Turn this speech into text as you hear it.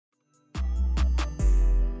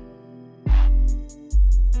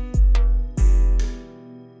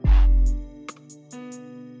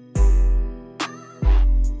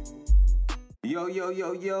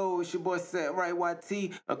Yo, it's your boy SakRite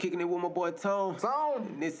YT. I'm kicking it with my boy Tone.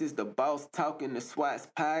 And this is the BossTalk in the Swats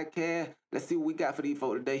podcast. Let's see what we got for these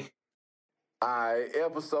folks today. All right,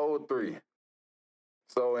 episode 3.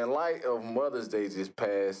 So in light of Mother's Day just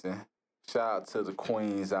passing, shout out to the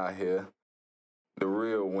queens out here, the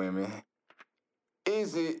real women.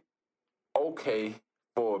 Is it okay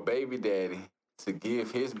for a baby daddy to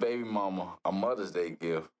give his baby mama a Mother's Day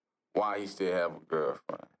gift while he still have a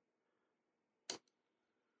girlfriend?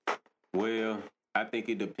 Well, I think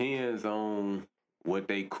it depends on what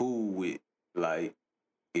they cool with. Like,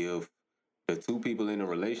 if the two people in a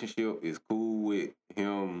relationship is cool with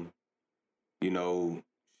him,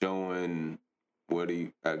 showing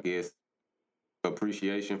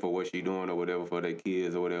appreciation for what she doing or whatever for their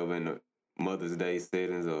kids or whatever in the Mother's Day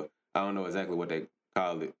settings, or I don't know exactly what they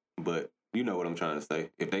call it, but you know what I'm trying to say.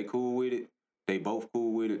 If they cool with it, they both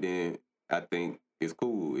cool with it, then I think it's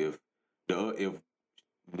cool. If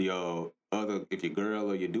your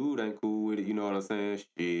girl or your dude ain't cool with it, you know what I'm saying?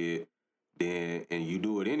 Shit, then and you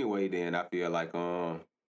do it anyway, then I feel like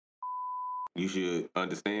you should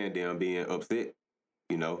understand them being upset,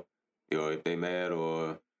 or if they mad,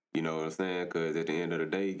 or you know what I'm saying? Because at the end of the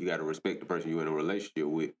day, you got to respect the person you're in a relationship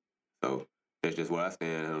with. So that's just where I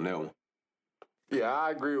stand on that one. Yeah,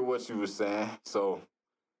 I agree with what you were saying. So,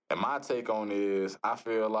 and my take on it is, I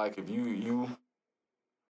feel like if you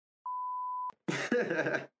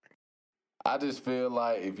I just feel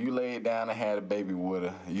like if you lay it down and had a baby with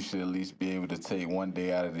her, you should at least be able to take one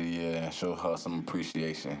day out of the year and show her some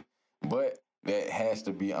appreciation. But that has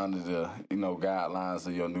to be under the, guidelines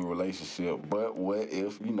of your new relationship. But what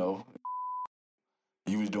if,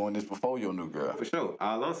 you was doing this before your new girl? For sure.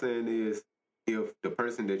 All I'm saying is, if the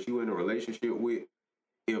person that you in a relationship with,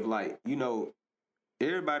 if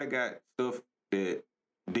everybody got stuff that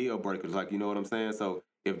deal breakers, like, you know what I'm saying? So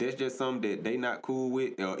if that's just something that they not cool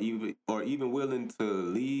with, or even willing to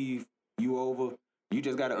leave you over, you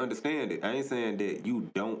just got to understand it. I ain't saying that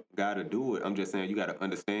you don't got to do it. I'm just saying you got to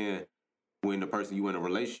understand when the person you in a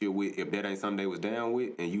relationship with, if that ain't something they was down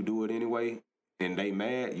with and you do it anyway and they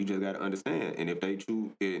mad, you just got to understand. And if they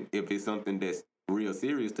if it's something that's real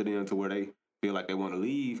serious to them to where they feel like they want to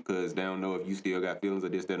leave because they don't know if you still got feelings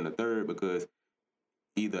of this, that, and the third, because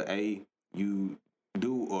either A, you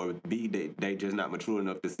do, or B, they just not mature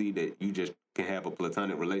enough to see that you just can have a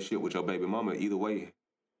platonic relationship with your baby mama. Either way,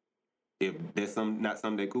 if that's not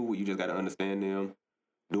something they cool with, you just got to understand them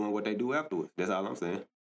doing what they do afterwards. That's all I'm saying.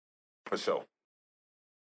 For sure.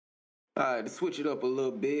 All right, to switch it up a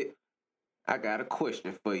little bit, I got a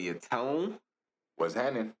question for you, Tone. What's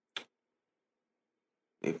happening?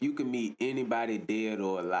 If you can meet anybody dead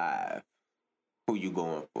or alive, who you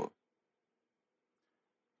going for?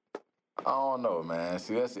 I don't know, man.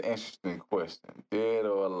 See, that's an interesting question. Dead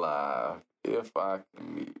or alive? If I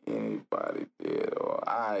can meet anybody dead or...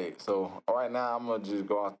 Alright, so right now I'm going to just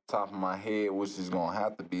go off the top of my head, which is going to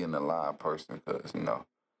have to be an alive person because,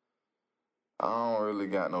 I don't really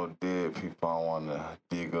got no dead people I want to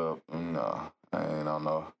dig up. No, I don't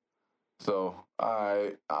know. So,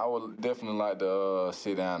 I would definitely like to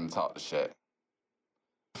sit down and talk to Shaq.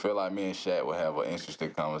 I feel like me and Shaq would have an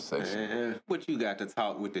interesting conversation. What you got to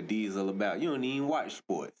talk with the Diesel about? You don't even watch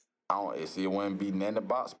sports. It wouldn't be nothing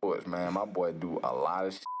about sports, man. My boy do a lot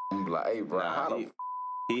of shit. I'm like, hey, bro,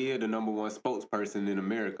 he is the number one spokesperson in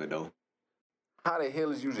America, though. How the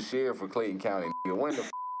hell is you the sheriff for Clayton County, nigga? When the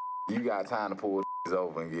you got time to pull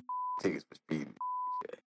over and get tickets for speeding?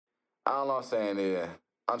 All I'm saying is,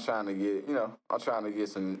 I'm trying to get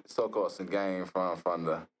some so-called some game from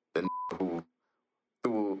the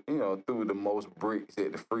who threw the most bricks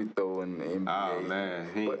at the free throw in the NBA. Oh, man.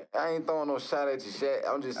 But I ain't throwing no shot at you, Shaq.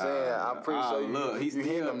 I'm just saying, I'm pretty sure you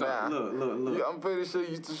hit him now. Look. I'm pretty sure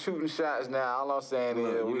you shooting shots now. All I'm saying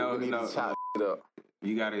is we need to chop it up.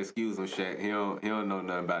 You got to excuse him, Shaq. He don't know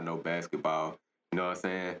nothing about no basketball. You know what I'm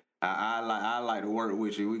saying? I like to work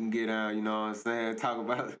with you. We can get down, you know what I'm saying? Talk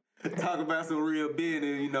about some real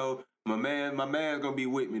business, My man's gonna be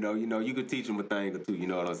with me though. You could teach him a thing or two, you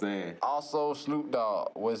know what I'm saying? Also, Snoop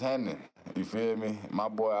Dogg, what's happening? You feel me? My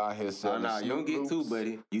boy out here selling you don't get two,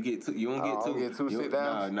 buddy. You get two. You don't get two. I don't get two sit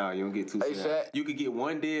downs? No, you don't get two sit sit downs. You could get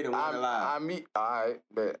one dead and one alive. Alright,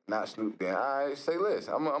 but not Snoop then. Alright, say less.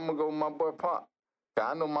 I'm gonna go with my boy Pop.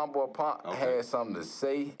 I know my boy Pop had something to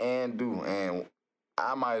say and do, and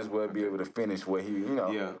I might as well be able to finish what he,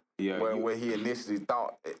 what he initially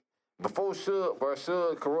thought. Before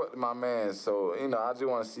Suge corrupted my man, so, I just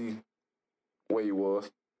want to see where he was.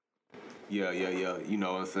 Yeah. You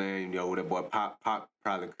know what I'm saying? That boy Pop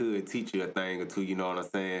probably could teach you a thing or two, you know what I'm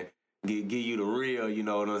saying? give you the real, you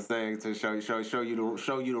know what I'm saying? To show you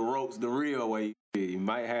the ropes the real way. You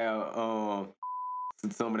might have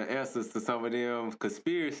some of the answers to some of them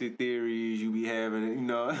conspiracy theories you be having, you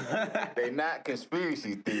know. They're not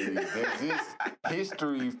conspiracy theories. They're just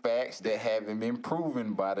history facts that haven't been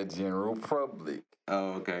proven by the general public.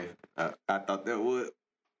 Oh, okay. I thought that what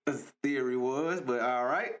a theory was, but all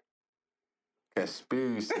right.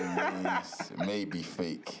 Conspiracy means maybe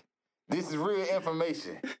fake. This is real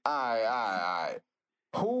information. All right.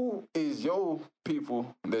 Who is your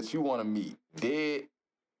people that you want to meet, dead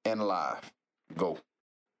and alive? Go.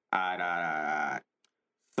 All right.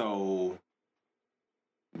 So,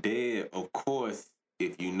 dead, of course,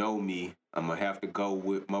 if you know me, I'm going to have to go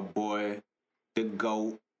with my boy, the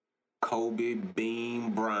GOAT, Kobe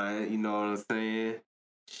Bean Bryant, you know what I'm saying?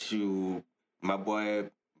 Shoot, my boy,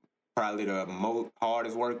 probably the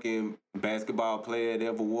hardest working basketball player that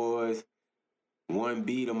ever was.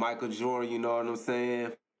 1B to Michael Jordan, you know what I'm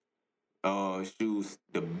saying? Shoot,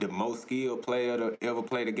 the most skilled player to ever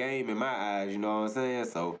play the game in my eyes, you know what I'm saying?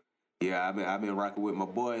 So, yeah, I've been rocking with my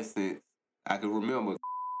boy since I can remember.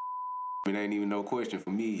 It ain't even no question for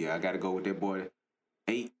me. Yeah, I got to go with that boy.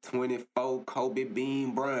 824 Kobe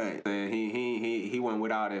Bean Bryant. And he went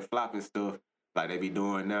with all that flopping stuff like they be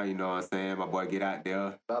doing now, you know what I'm saying? My boy get out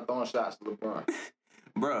there. Stop throwing shots to LeBron.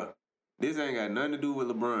 Bruh, this ain't got nothing to do with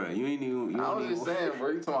LeBron. You ain't even... I was just saying,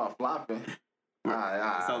 bro, you talking about flopping. All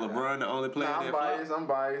right. So LeBron the only player that flopped? I'm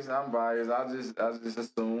biased. I just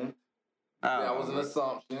assumed. That was an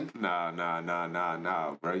assumption. Nah,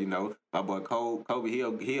 bro. You know, my boy Kobe,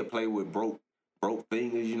 he'll play with broke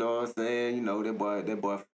fingers, you know what I'm saying? You know, that boy get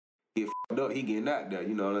f***ed up, he getting out there,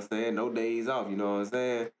 you know what I'm saying? No days off, you know what I'm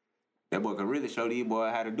saying? That boy can really show these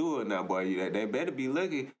boys how to do it now, boy. They better be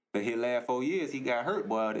lucky that his last 4 years he got hurt,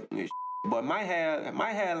 boy. But might have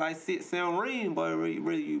like 6-7 rings, boy,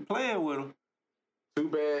 really you playing with him. Too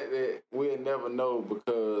bad that we'll never know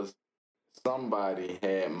because somebody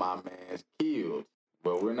had my man's killed.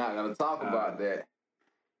 But we're not going to talk about that.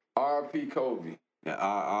 R.P. Kobe. Yeah,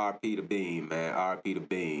 R.P. the Bean, man. R.P. the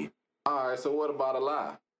Bean. All right, so what about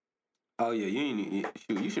alive? Oh, yeah,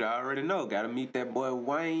 you should already know. Got to meet that boy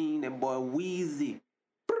Wayne, that boy Weezy.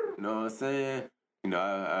 You know what I'm saying? You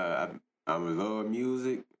know, I'm in love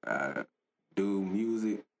music. I do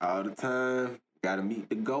music all the time. Got to meet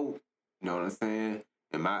the GOAT. You know what I'm saying?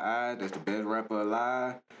 In my eyes, that's the best rapper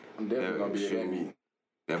alive. I'm definitely going to be at me.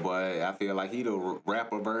 That boy, I feel like he the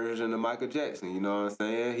rapper version of Michael Jackson. You know what I'm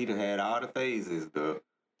saying? He done had all the phases. The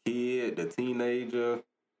kid, the teenager,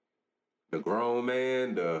 the grown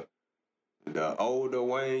man, the older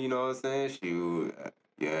Wayne, you know what I'm saying? Shoot,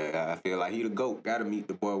 yeah, I feel like he the GOAT. Got to meet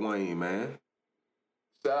the boy Wayne, man.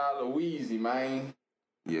 Shout out to Weezy, man.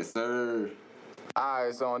 Yes, sir. All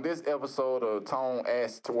right, so on this episode of Tone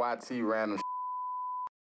Ask YT Random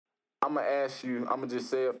I'm going to ask you, I'm going to just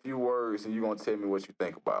say a few words and you're going to tell me what you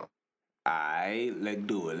think about them. All right, let's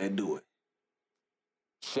do it.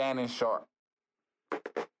 Shannon Sharp.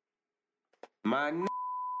 My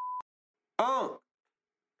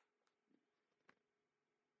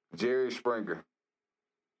Jerry Springer.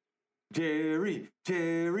 Jerry.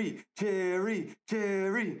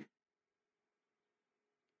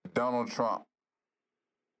 Donald Trump.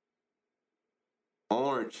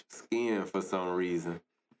 Orange skin for some reason.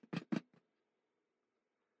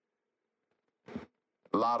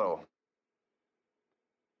 Lotto.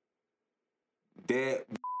 That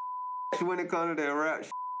when it comes to that rap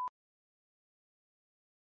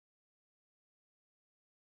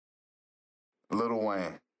Lil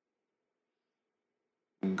Wayne.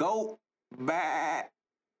 Go back.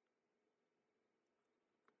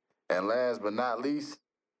 And last but not least,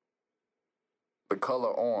 the color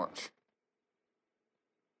orange.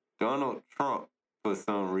 Donald Trump for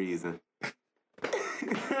some reason.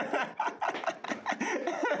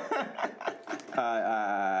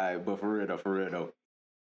 But for real though.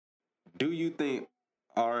 Do you think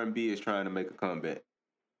R&B is trying to make a comeback?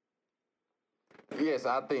 Yes,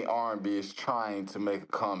 I think R&B is trying to make a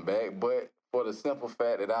comeback, but for the simple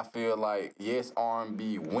fact that I feel like, yes,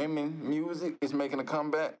 R&B women music is making a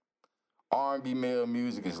comeback, R&B male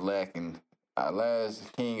music is lacking.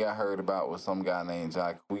 Last king I heard about was some guy named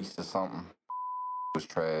Jacquees or something. Was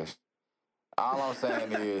trash. All I'm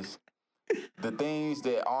saying is the things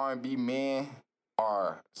that R&B men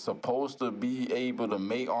are supposed to be able to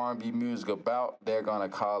make R&B music about, they're gonna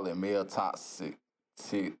call it male toxicity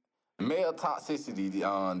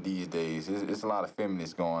these days. It's a lot of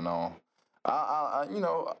feminists going on. I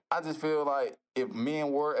just feel like if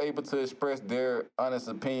men were able to express their honest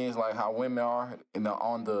opinions, like how women are,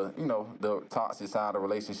 on the the toxic side of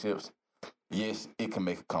relationships, yes, it can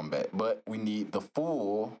make a comeback. But we need the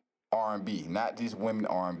full R&B, not just women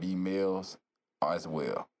R&B, males as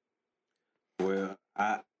well. Well,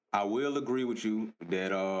 I will agree with you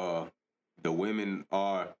that the women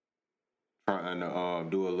are trying to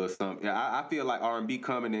do a little something. Yeah, I feel like R&B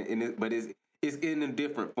coming in it, but it's in a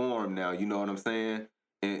different form now. You know what I'm saying?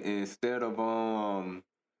 And instead of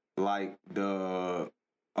like the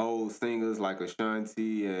old singers like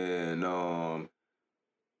Ashanti and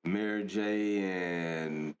Mary J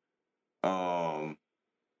and Aretha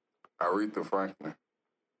Franklin.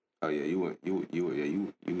 oh yeah, you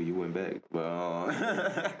went back, but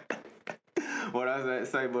what I was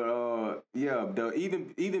say, but yeah, the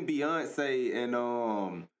even Beyonce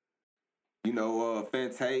and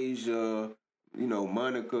Fantasia,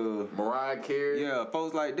 Monica, Mariah Carey. yeah,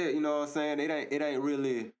 folks like that, you know what I'm saying? It ain't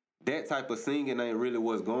really that type of singing ain't really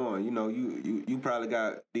what's going. You probably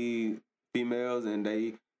got the females and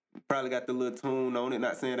they probably got the little tune on it.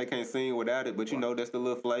 Not saying they can't sing without it, but that's the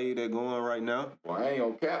little flavor that's going right now. Well, I ain't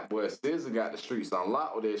gonna cap, boy. SZA got the streets on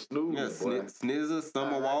lock with that snooze, Yeah, Snizzer,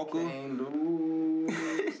 Summer Walker. Can't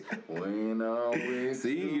lose when I'm with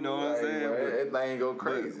See, you know what I'm saying? That thing go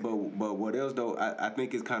crazy. But what else though? I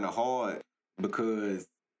think it's kind of hard because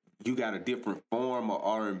you got a different form of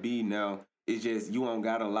R&B now. It's just you don't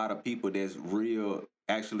got a lot of people that's really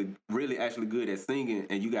actually good at singing,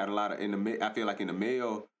 and you got a lot of I feel like in the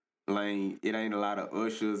male lane, it ain't a lot of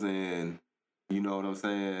ushers and you know what I'm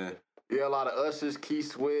saying. Yeah, a lot of ushers, Key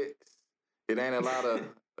Sweats. It ain't a lot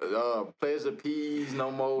of Pleasure P's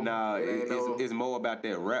no more. Nah, it's more about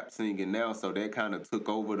that rap singing now. So that kind of took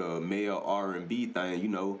over the male R&B thing.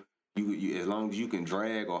 You as long as you can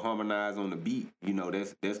drag or harmonize on the beat,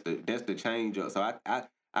 that's the change up. So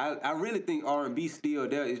I really think R&B still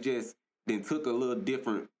there. It's just then took a little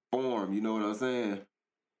different form. You know what I'm saying?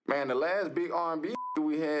 Man, the last big R&B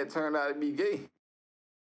we had turned out to be gay.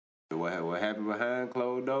 What happened behind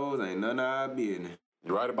closed doors ain't none of our business.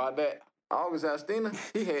 You right about that. August Alstina,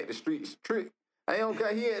 he had the streets tricked. I ain't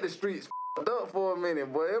gonna he had the streets up for a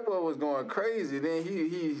minute, boy. That boy was going crazy. Then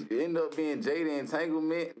he ended up being Jada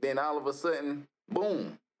Entanglement. Then all of a sudden,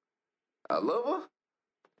 boom. I love her.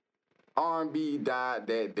 R&B died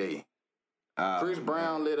that day. Chris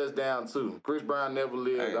Brown let us down too. Chris Brown never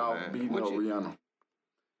lived off beating up Rihanna.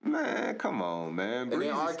 Man, come on, man. And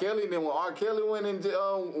then R. Kelly. Then when R. Kelly went to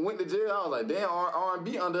jail, I was like, damn,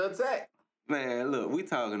 R&B under attack. Man, look, we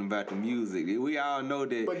talking about the music. We all know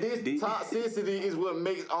that. But this toxicity is what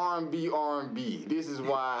makes R&B R&B. This is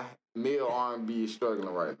why male R&B is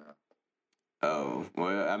struggling right now. Oh,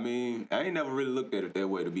 well, I mean, I ain't never really looked at it that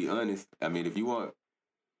way, to be honest. I mean, if you want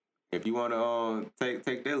to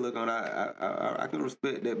take that look on, I can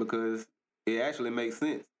respect that because it actually makes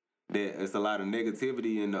sense that it's a lot of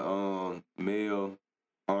negativity in the male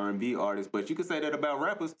R&B artists. But you could say that about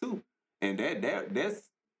rappers too, and that's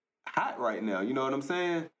hot right now. You know what I'm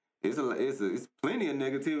saying? It's plenty of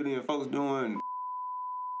negativity and folks doing.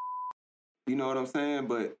 You know what I'm saying?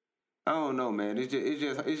 But I don't know, man. It's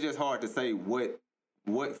just hard to say what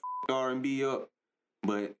R&B up.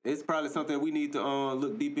 But it's probably something we need to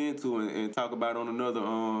look deep into and talk about on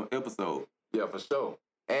another episode. Yeah, for sure.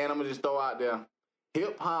 And I'm gonna just throw out there,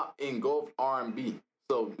 hip hop engulfed R&B.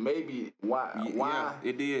 So maybe why Yeah,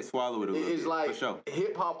 it did swallow it a little bit. It's like for sure.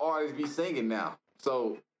 Hip hop artists be singing now.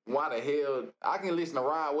 So why the hell I can listen to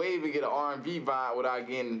Rod Wave and get an R&B vibe without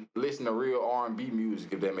listen to real R&B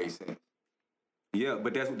music, if that makes sense. Yeah,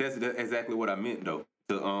 but that's exactly what I meant though.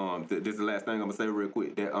 This is the last thing I'm gonna say real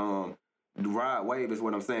quick. That Rod Wave is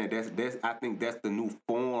what I'm saying. That's I think that's the new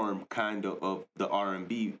form kind of the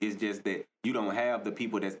R&B. It's just that you don't have the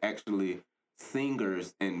people that's actually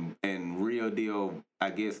singers and real deal. I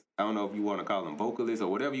guess I don't know if you want to call them vocalists or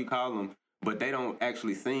whatever you call them, but they don't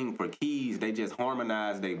actually sing for keys. They just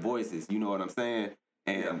harmonize their voices. You know what I'm saying?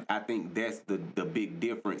 And I think that's the big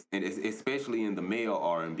difference, and it's especially in the male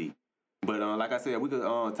R&B. But like I said, we could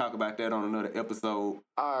talk about that on another episode.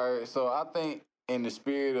 All right, so I think in the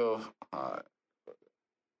spirit of...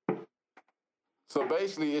 So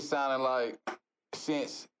basically, it sounded like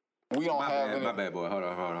since we don't have any... My bad, boy. Hold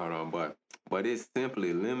on, boy. But it's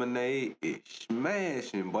simply lemonade. It's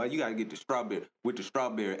smashing, boy. You got to get the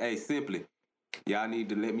strawberry. Hey, Simply, y'all need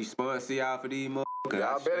to let me sponsor y'all for these motherfuckers.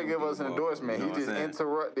 Y'all better give us an endorsement. You know he just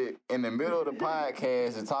interrupted in the middle of the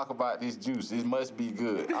podcast to talk about this juice. It must be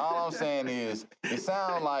good. All I'm saying is, it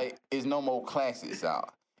sounds like it's no more classics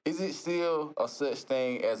out. Is it still a such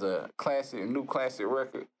thing as a new classic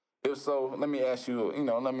record? If so, let me ask you,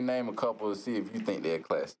 let me name a couple to see if you think they're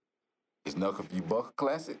classic. Is Knuckle If You Buck a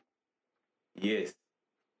classic? Yes.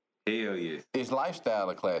 Hell yes. Is Lifestyle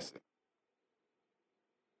a classic?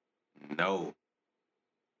 No.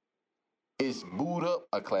 Is Boot Up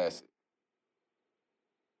a classic?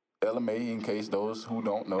 LMA, in case those who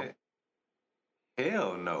don't know.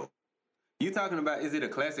 Hell no. You talking about, is it a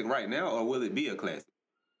classic right now, or will it be a classic?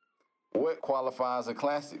 What qualifies a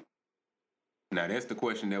classic? Now, that's the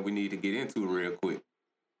question that we need to get into real quick.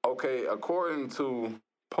 Okay, according to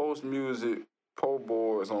Post Music Pro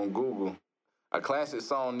Boards on Google, a classic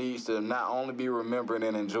song needs to not only be remembered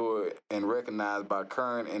and enjoyed and recognized by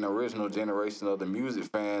current and original generation of the music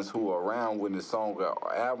fans who were around when the song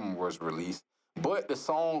or album was released, but the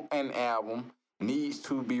song and album needs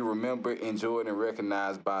to be remembered, enjoyed, and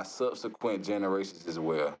recognized by subsequent generations as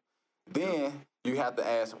well. Then you have to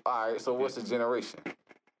ask, all right, so what's a generation?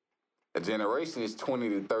 A generation is 20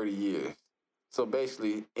 to 30 years. So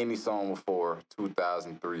basically, any song before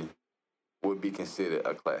 2003 would be considered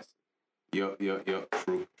a classic. Yep.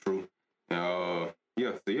 True.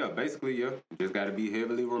 Basically, just got to be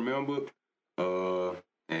heavily remembered.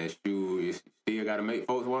 And you still got to make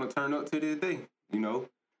folks want to turn up to this day, you know.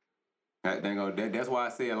 That's why I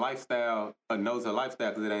say a lifestyle, a note's a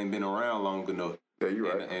lifestyle, because it ain't been around long enough. Yeah,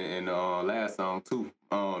 you're right. And last song, too.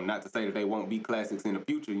 Not to say that they won't be classics in the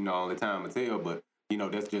future, you know, only time will tell, but, you know,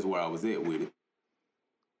 that's just where I was at with it.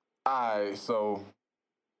 All right, so,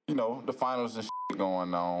 you know, the finals and shit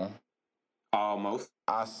going on. Almost.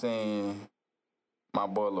 I seen my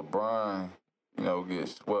boy LeBron, you know, get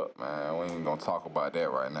swept, man. We ain't gonna talk about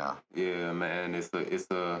that right now. Yeah, man,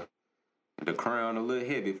 the crown a little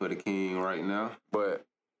heavy for the king right now. But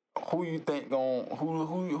who you think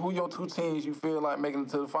who your two teams you feel like making it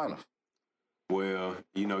to the finals? Well,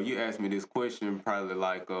 you know, you asked me this question probably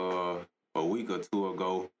like a week or two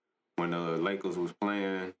ago when the Lakers was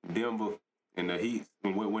playing Denver and the Heat,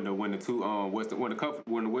 and when the Western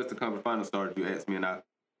Conference Finals started, you asked me, and I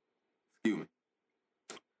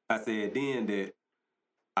said then that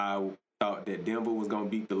I thought that Denver was gonna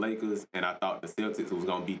beat the Lakers, and I thought the Celtics was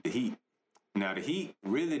gonna beat the Heat. Now the Heat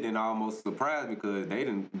really didn't almost surprise me because they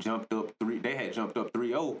had jumped up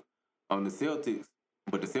 3-0 on the Celtics,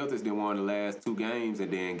 but the Celtics didn't win the last two games,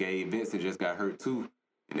 and then Gabe Vincent just got hurt too,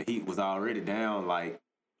 and the Heat was already down like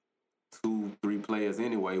 2-3 players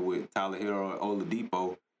anyway with Tyler Hero and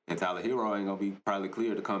Oladipo, and Tyler Hero ain't gonna be probably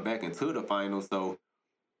clear to come back into the finals. So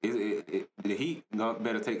the Heat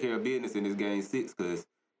better take care of business in this game 6, because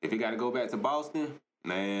if he got to go back to Boston,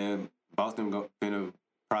 man, Boston gonna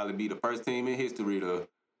probably be the first team in history to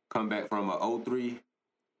come back from a 0-3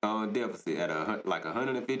 deficit at like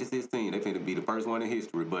 156. They finna be the first one in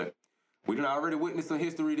history. But we done already witnessed some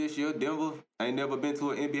history this year. Denver ain't never been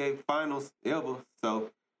to an NBA Finals ever,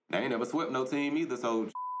 so they ain't never swept no team either. So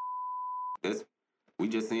we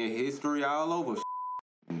just seeing history all over.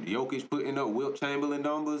 Jokic putting up Wilt Chamberlain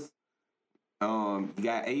numbers. You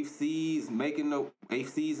got 8th seeds and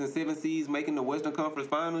 7th seeds making the Western Conference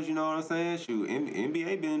Finals. You know what I'm saying? Shoot,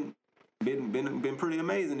 NBA been pretty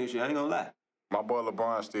amazing this year. I ain't gonna lie. My boy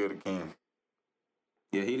LeBron's still the king.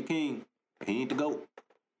 Yeah, he the king. He ain't the GOAT.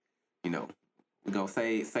 You know, we gonna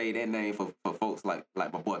say that name for folks like my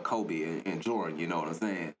boy Kobe and Jordan. You know what I'm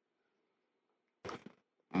saying?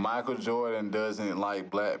 Michael Jordan doesn't like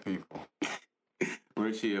black people.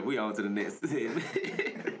 Rich here. We on to the next.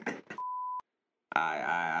 All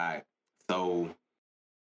right. So,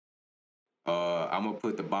 I'm gonna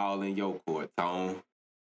put the ball in your court, Tone.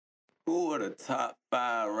 Who are the top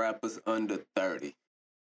 5 rappers under 30?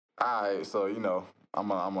 All right, so you know, I'm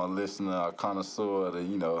a listener, a connoisseur of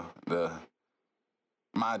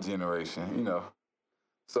my generation, you know.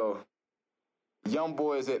 So, Young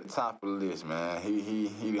Boy is at the top of the list, man.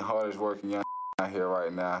 He the hardest working young out here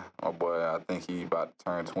right now. My boy, I think he about to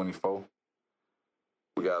turn 24.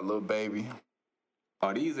 We got a little baby.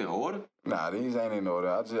 Are these in order? Nah, these ain't in order.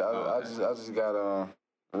 I just got a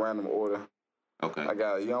random order. Okay. I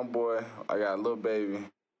got a Young Boy. I got a little baby.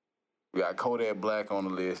 We got Kodak Black on the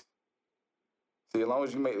list. See, as long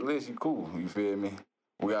as you make the list, you cool. You feel me?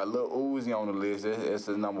 We got Lil Uzi on the list. It's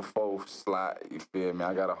the number 4 slot. You feel me?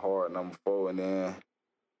 I got a hard number 4, and then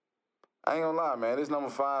I ain't gonna lie, man. This number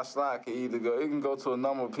 5 slot can either go. It can go to a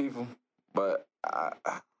number of people, but I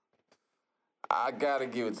gotta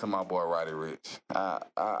give it to my boy Roddy Ricch.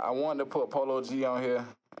 I wanted to put Polo G on here,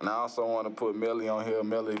 and I also want to put Melly on here.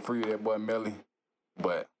 Melly, free that boy Melly.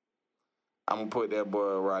 But I'm gonna put that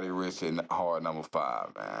boy Roddy Ricch in hard number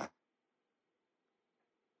 5, man.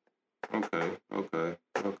 Okay.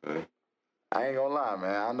 I ain't gonna lie,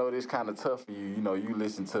 man. I know this kind of tough for you. You know, you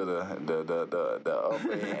listen to the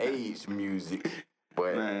upper age music,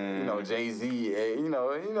 but man, you know Jay-Z. You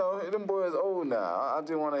know them boys old now. I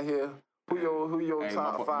just want to hear who your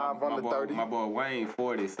top 5 under 30. My boy Wayne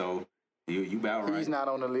 40, so You about right. He's not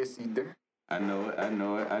on the list either. I know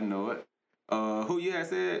it. Who you had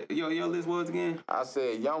said your list was again? I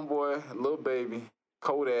said Young Boy, Lil Baby,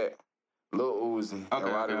 Kodak, Lil Uzi, and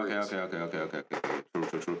Roddy Ricch. Okay.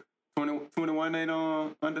 True. 21 ain't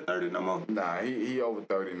under 30 no more? Nah, he over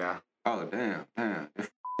 30 now. Oh, damn. That's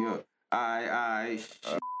up. All right.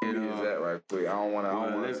 Shit, that right quick. I don't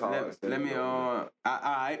want to talk. Let me, all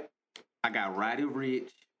right. I got Roddy Ricch.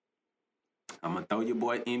 I'm going to throw your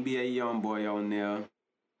boy NBA Youngboy on there.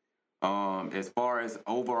 As far as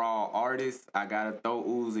overall artists, I got to throw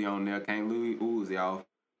Uzi on there. Can't leave Uzi off.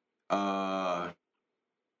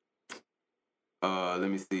 Let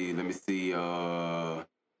me see.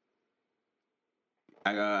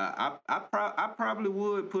 I probably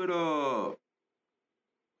would put No,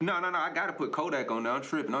 I gotta put Kodak on there. I'm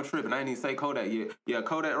tripping. I ain't even say Kodak yet. Yeah,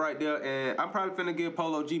 Kodak right there. And I'm probably finna give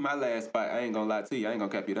Polo G my last spot. I ain't gonna lie to you. I ain't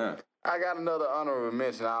gonna cap you down. I got another honorable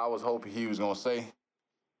mention I was hoping he was gonna say.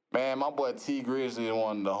 Man, my boy T Grizzly is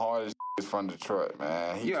one of the hardest from Detroit,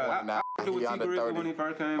 man. He 29. I do with T Grizzly when he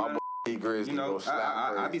first came out. My boy T Grizzly go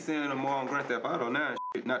slap I be seeing him more on Grand Theft Auto now and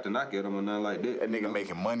shit. Not to knock at him or nothing like that. That nigga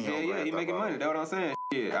making money on Grand Theft Auto. Yeah, he making money. That's what I'm saying.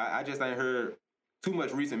 Yeah, I just ain't heard too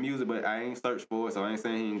much recent music, but I ain't searched for it, so I ain't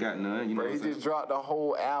saying he ain't got none. You know he just dropped the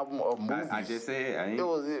whole album of movies. I just said I ain't.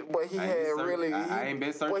 But he had really. I ain't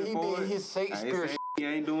been searching for it. But he did his Shakespeare shit. He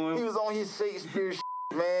ain't doing. He was on his Shakespeare shit,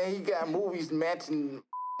 man. He got movies matching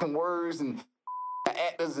words and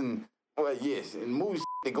actors and and movies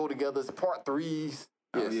that go together. It's part 3s.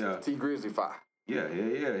 Yes, T Grizzly 5. Yeah.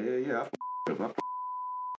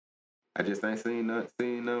 I just ain't seen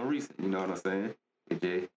nothing recent. You know what I'm saying? It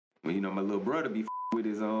just, well, my little brother be with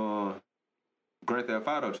his Grand Theft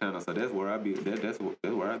Auto channel, so that's where I be. That's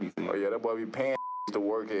where I be seeing. Oh yeah, that boy be paying to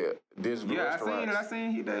work at digital restaurants. I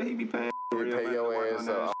seen he be paying. He pay your ass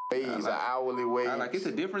an hourly wage. It's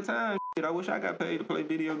a different time. I wish I got paid to play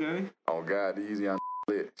video games. Oh God, these young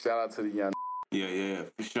lit. Shout out to the young. Yeah,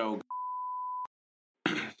 for sure.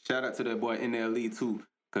 Shout out to that boy NLE too,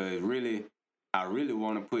 cause I really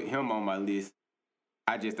want to put him on my list.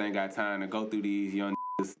 I just ain't got time to go through these young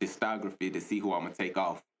discography to see who I'm gonna take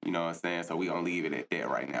off. You know what I'm saying? So we gonna leave it at that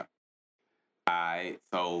right now. Alright,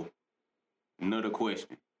 so another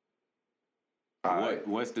question.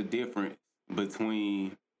 What's the difference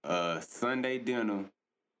between a Sunday dinner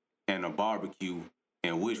and a barbecue,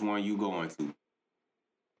 and which one you going to?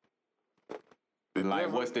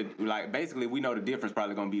 Basically we know the difference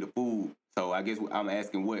probably gonna be the food. So I guess I'm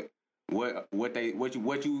asking what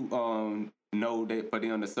you know that for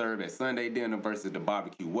them to serve at Sunday dinner versus the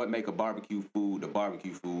barbecue. What make a barbecue food the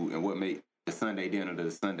barbecue food, and what make the Sunday dinner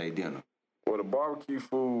the Sunday dinner? Well, the barbecue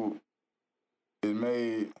food is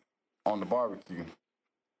made on the barbecue,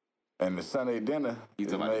 and the Sunday dinner you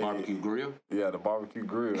talking about the barbecue grill? Yeah, the barbecue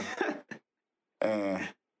grill. And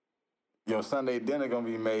your Sunday dinner gonna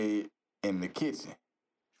be made in the kitchen.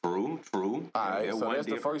 True. All right, so that's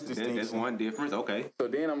the first distinction. That's one difference, okay. So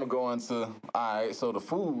then I'm going to go into, all right, so the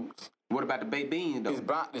foods. What about the baked beans, though? It's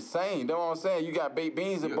about the same. That's what I'm saying. You got baked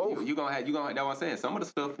beans in both. You gonna have, that's what I'm saying. Some of the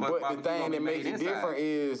stuff. But the thing that makes it different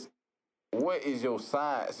is, what is your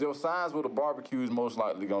size? Your size with a barbecue is most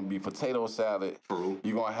likely going to be potato salad. True.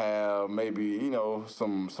 You're going to have maybe,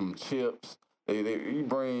 some chips. You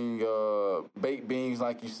bring baked beans,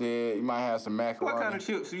 like you said. You might have some macaroni. What kind of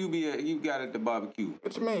chips you got at the barbecue?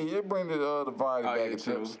 What you mean? You bring the variety bag of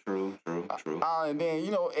chips. True. And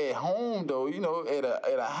then at home though, at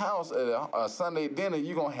a house at a Sunday dinner,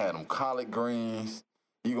 you gonna have them collard greens.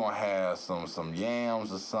 You gonna have some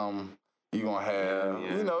yams or something. You gonna have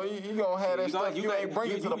you gonna have that stuff you ain't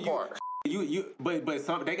bringing to the park. But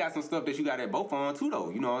some they got some stuff that you got at both on too though.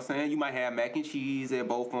 You know what I'm saying? You might have mac and cheese at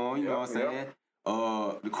both on. You know what I'm saying?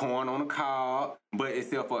 The corn on the cob. But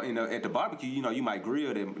except for at the barbecue, you might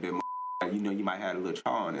grill them. You might have a little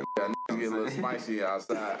char on them. Yeah, get a little spicy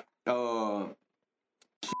outside. Deviled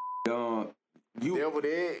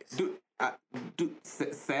eggs.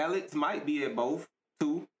 Salads might be at both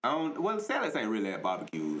too. Salads ain't really at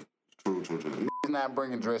barbecues. True. He's not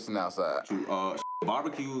bringing dressing outside. True.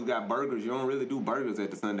 Barbecues got burgers. You don't really do burgers at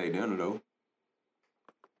the Sunday dinner though.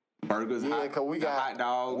 Burgers, because we got hot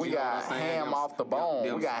dogs. We got ham off the bone.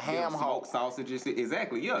 We got ham smoked sausages.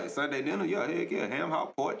 Exactly. Yeah, it's Sunday dinner. Yeah, heck yeah, ham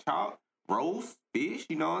hock, pork chop, roast, fish.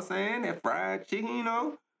 You know what I'm saying? That fried chicken. You know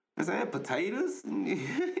what I'm saying? Potatoes.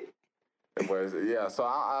 Yeah, so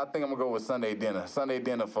I think I'm gonna go with Sunday dinner. Sunday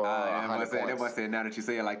dinner for 100 points. That boy said, now that you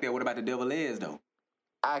say it like that, what about the deviled eggs though?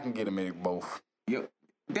 I can get them in both. Yep.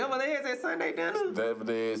 Deviled eggs at Sunday dinner? Deviled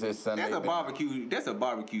eggs at Sunday dinner. That's a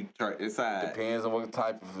barbecue side. Depends on what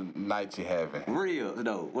type of night you're having. Ribs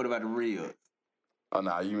though. What about the ribs? Oh,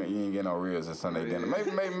 nah, you ain't getting no ribs at Sunday dinner.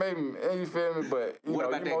 Maybe, you feel me? But, you What know,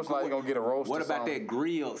 about you that? most likely going to get a roast What or about something. that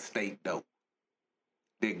grilled steak, though?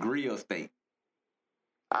 That grilled steak.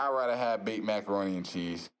 I'd rather have baked macaroni and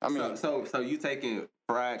cheese. I mean, so you taking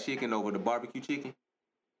fried chicken over the barbecue chicken?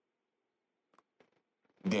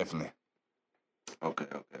 definitely. Okay.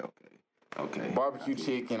 Barbecue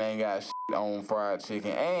chicken ain't got shit on fried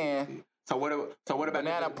chicken. And so what about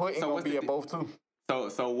banana pudding going to be at both, too.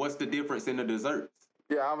 So what's the difference in the desserts?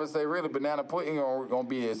 Yeah, I would say really banana pudding gonna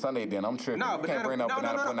be at Sunday dinner. I'm tripping. No, you can't bring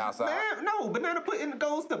banana pudding outside. Man, no, banana pudding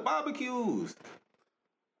goes to barbecues.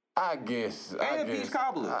 I guess. Beach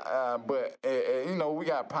cobbler. But you know, we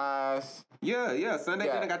got pies. Yeah. Sunday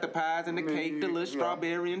dinner got the pies and the cake, the little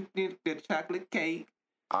strawberry and the chocolate cake.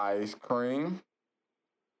 Ice cream.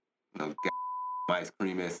 No ice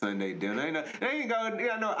cream at Sunday dinner. They ain't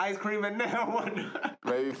got no ice cream at that one.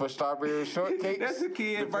 Maybe for strawberry shortcakes. That's a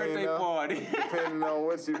kid's birthday party. Depending on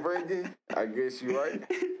what you bringing, I guess you right.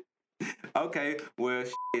 Okay, well,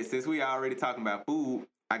 since we already talking about food,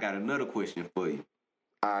 I got another question for you.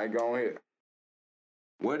 All right, go ahead.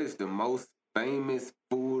 What is the most famous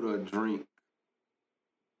food or drink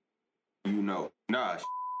you know?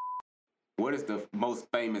 What is the most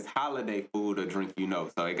famous holiday food or drink you know?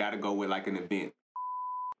 So it got to go with like an event.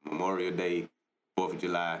 Memorial Day, 4th of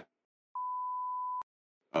July,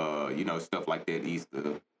 you know, stuff like that,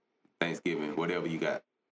 Easter, Thanksgiving, whatever you got.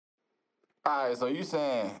 All right, so you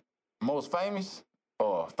saying most famous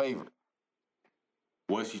or favorite?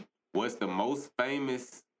 What's the most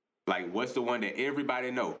famous? Like, what's the one that everybody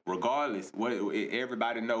know? Regardless, what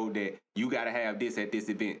everybody know that you got to have this at this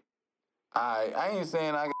event. I ain't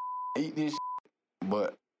saying I eat this,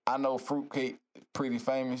 but I know fruitcake is pretty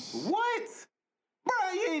famous. What?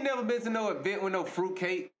 Bro, you ain't never been to no event with no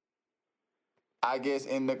fruitcake. I guess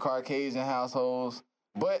in the Caucasian households,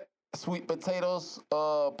 but sweet potatoes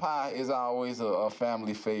pie is always a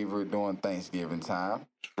family favorite during Thanksgiving time.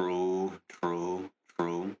 True.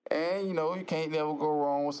 And, you know, you can't never go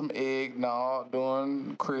wrong with some eggnog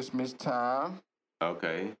during Christmas time.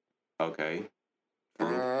 Okay. True.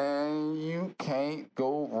 And you can't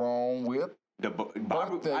go wrong with The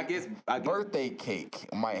birthday, I guess birthday cake.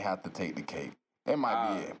 Might have to take the cake. It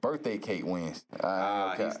might be it. Birthday cake wins.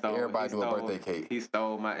 Everybody do a birthday cake. He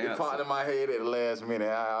stole my answer. It popped in my head at the last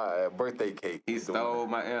minute. Birthday cake. He stole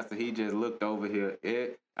my answer. He just looked over here.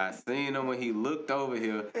 I seen him when he looked over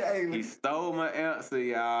here. He stole my answer,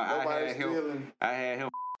 y'all. I had him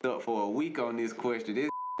up for a week on this question. This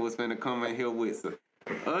was finna come in here with some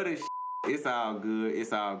other shit. It's all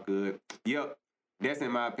good. Yep. That's, in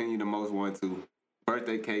my opinion, the most one, too.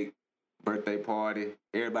 Birthday cake, birthday party.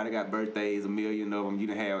 Everybody got birthdays, a million of them. You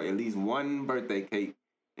done have at least one birthday cake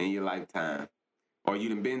in your lifetime. Or you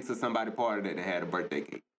done been to somebody's party that done had a birthday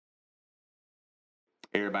cake.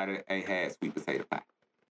 Everybody ain't had sweet potato pie.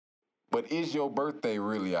 But is your birthday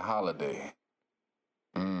really a holiday?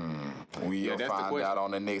 We'll find out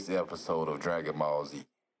on the next episode of Dragon Ball Z.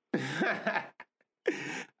 All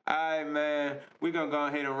right, man. We're going to go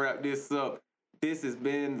ahead and wrap this up. This has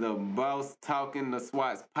been the Boss Talking the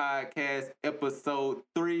Swats podcast, episode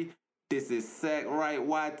 3. This is SakRite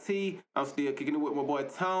YT. I'm still kicking it with my boy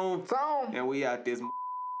Tone. And we out this